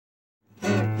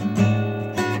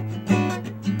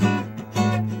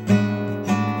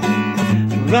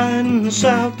riding in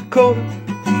South Dakota.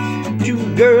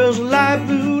 Two girls, light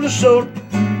blue DeSoto.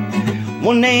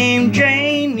 One named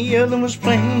Jane, the other was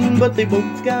plain, but they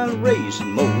both got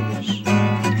racing motors.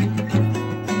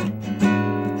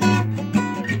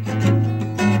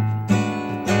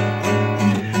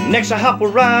 Next I hop a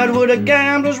ride with a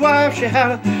gambler's wife. She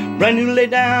had a brand new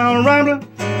lay-down Rambler.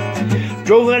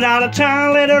 Drove it out of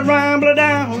town, let her Rambler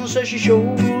down. Said she sure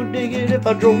would dig it if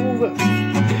I drove her.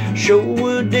 Sure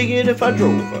would dig it if I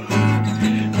drove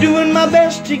her. Doing my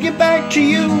best to get back to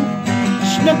you.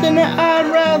 It's nothing that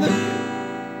I'd rather do.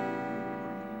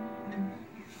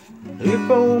 Looking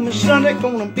for me Sunday,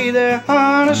 gonna be there,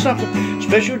 honey, something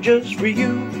special just for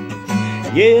you.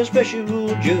 Yeah,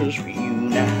 special just for you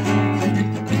now.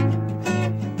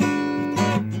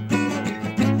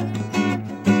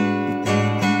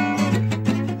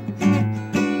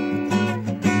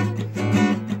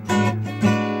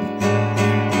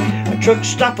 A truck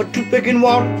stop for two picking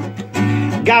water.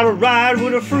 Got a ride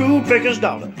with a fruit picker's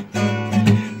daughter.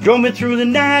 Drove me through the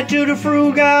night till the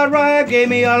fruit got ripe. Gave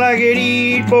me all I could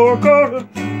eat for a quarter.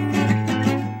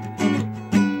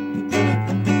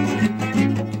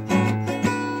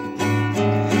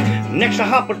 Next I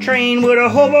hop a train with a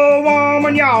hobo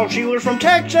woman, y'all. She was from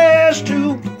Texas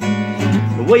too.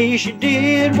 The way she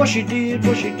did what she did,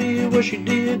 what she did, what she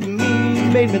did to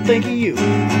me made me think of you.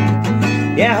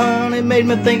 Yeah, honey, made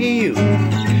me think of you.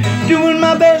 Doing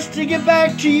my best to get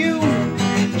back to you.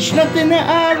 It's nothing that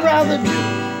I'd rather do.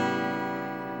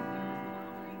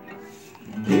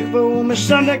 If for me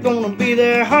Sunday, gonna be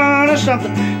there, honey,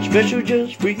 something special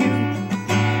just for you.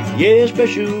 Yeah,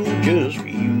 special just for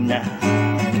you now.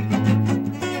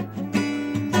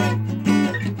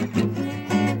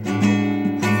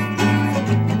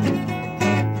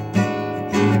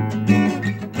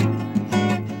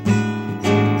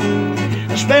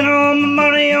 I spent all my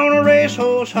money on a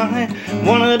racehorse, honey,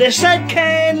 one of they said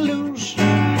can't lose.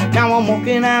 Now I'm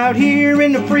walking out here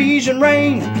in the freezing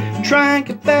rain, trying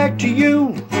to get back to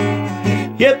you.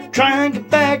 Yep, trying to get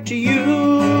back to you.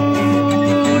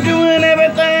 Doing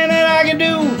everything that I can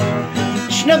do.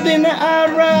 It's nothing that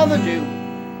I'd rather do.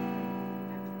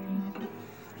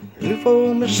 Look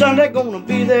for me Sunday, gonna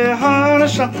be there, honey,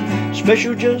 something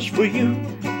special just for you.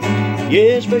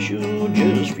 Yeah, special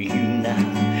just for you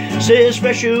now. Say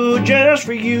special just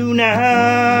for you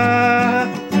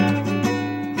now.